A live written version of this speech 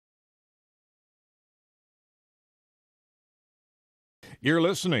You're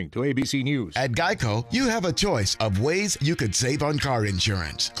listening to ABC News. At Geico, you have a choice of ways you could save on car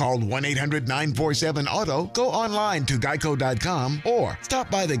insurance. Call 1-800-947-AUTO, go online to geico.com, or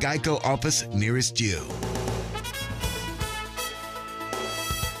stop by the Geico office nearest you.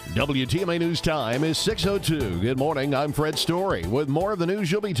 WTMA News Time is 6:02. Good morning, I'm Fred Storey with more of the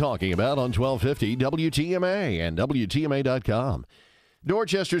news you'll be talking about on 1250 WTMA and WTMA.com.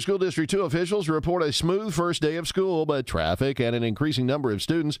 Dorchester School District 2 officials report a smooth first day of school, but traffic and an increasing number of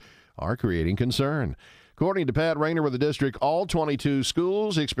students are creating concern. According to Pat Rayner with the district, all 22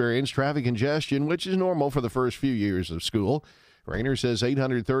 schools experienced traffic congestion, which is normal for the first few years of school. Rayner says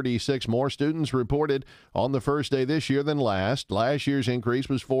 836 more students reported on the first day this year than last. Last year's increase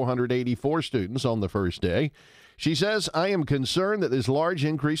was 484 students on the first day. She says, I am concerned that this large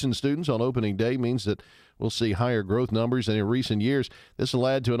increase in students on opening day means that we'll see higher growth numbers than in recent years. This will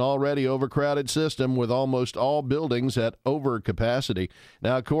add to an already overcrowded system with almost all buildings at overcapacity.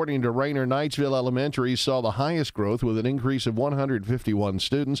 Now, according to Rayner, Knightsville Elementary saw the highest growth with an increase of 151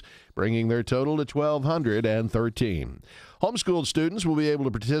 students, bringing their total to 1,213. Homeschooled students will be able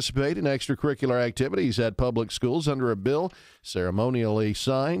to participate in extracurricular activities at public schools under a bill ceremonially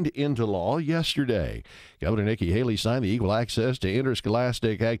signed into law yesterday. Governor Nikki Haley signed the Equal Access to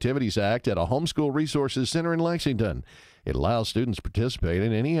Interscholastic Activities Act at a homeschool resources center in Lexington. It allows students to participate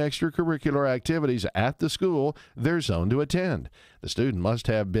in any extracurricular activities at the school they're zoned to attend. The student must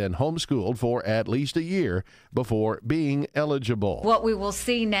have been homeschooled for at least a year before being eligible. What we will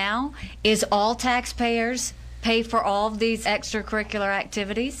see now is all taxpayers pay for all of these extracurricular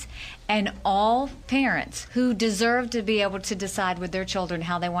activities, and all parents who deserve to be able to decide with their children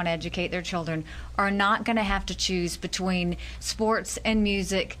how they want to educate their children are not going to have to choose between sports and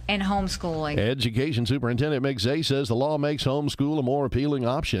music and homeschooling. Education Superintendent Mick Zay says the law makes homeschool a more appealing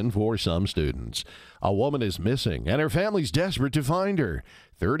option for some students. A woman is missing, and her family's desperate to find her.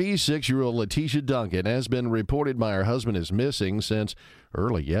 36-year-old Letitia Duncan has been reported by her husband as missing since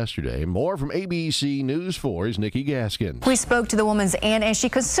early yesterday. More from ABC News 4's Nikki Gaskins. We spoke to the woman's aunt, and she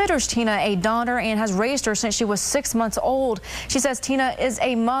considers Tina a daughter and has raised her since she was 6 months old. She says Tina is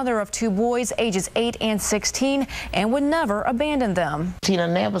a mother of two boys, ages 8 and 16, and would never abandon them. Tina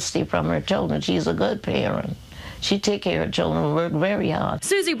never steals from her children. She's a good parent. She take care of children and work very hard.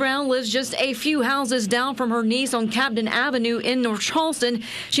 Susie Brown lives just a few houses down from her niece on Captain Avenue in North Charleston.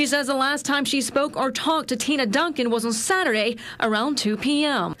 She says the last time she spoke or talked to Tina Duncan was on Saturday around 2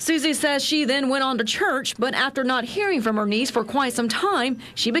 p.m. Susie says she then went on to church, but after not hearing from her niece for quite some time,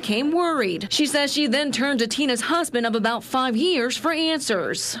 she became worried. She says she then turned to Tina's husband of about 5 years for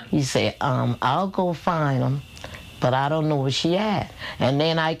answers. He said, I'll go find him, but I don't know where she at. And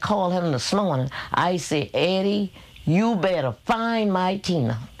then I called him this morning. I said, Eddie, you better find my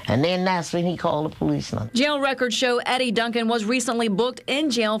Tina. And then that's when he called the policeman. Jail records show Eddie Duncan was recently booked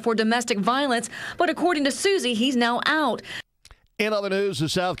in jail for domestic violence, but according to Susie, he's now out. In other news, the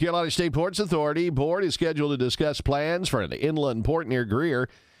South Carolina State Ports Authority board is scheduled to discuss plans for an inland port near Greer.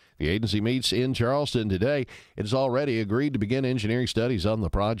 The agency meets in Charleston today. It has already agreed to begin engineering studies on the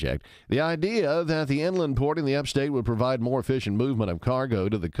project. The idea that the inland port in the upstate would provide more efficient movement of cargo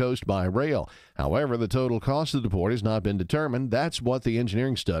to the coast by rail. However, the total cost of the port has not been determined. That's what the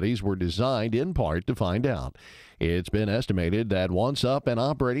engineering studies were designed in part to find out. It's been estimated that once up and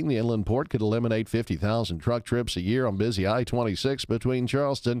operating, the inland port could eliminate 50,000 truck trips a year on busy I-26 between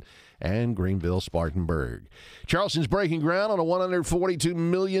Charleston and Greenville-Spartanburg. Charleston's breaking ground on a $142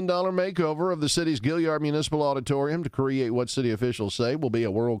 million makeover of the city's Gilliard Municipal Auditorium to create what city officials say will be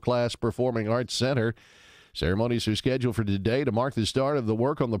a world-class performing arts center. Ceremonies are scheduled for today to mark the start of the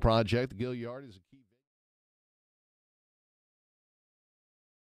work on the project. The Gilliard is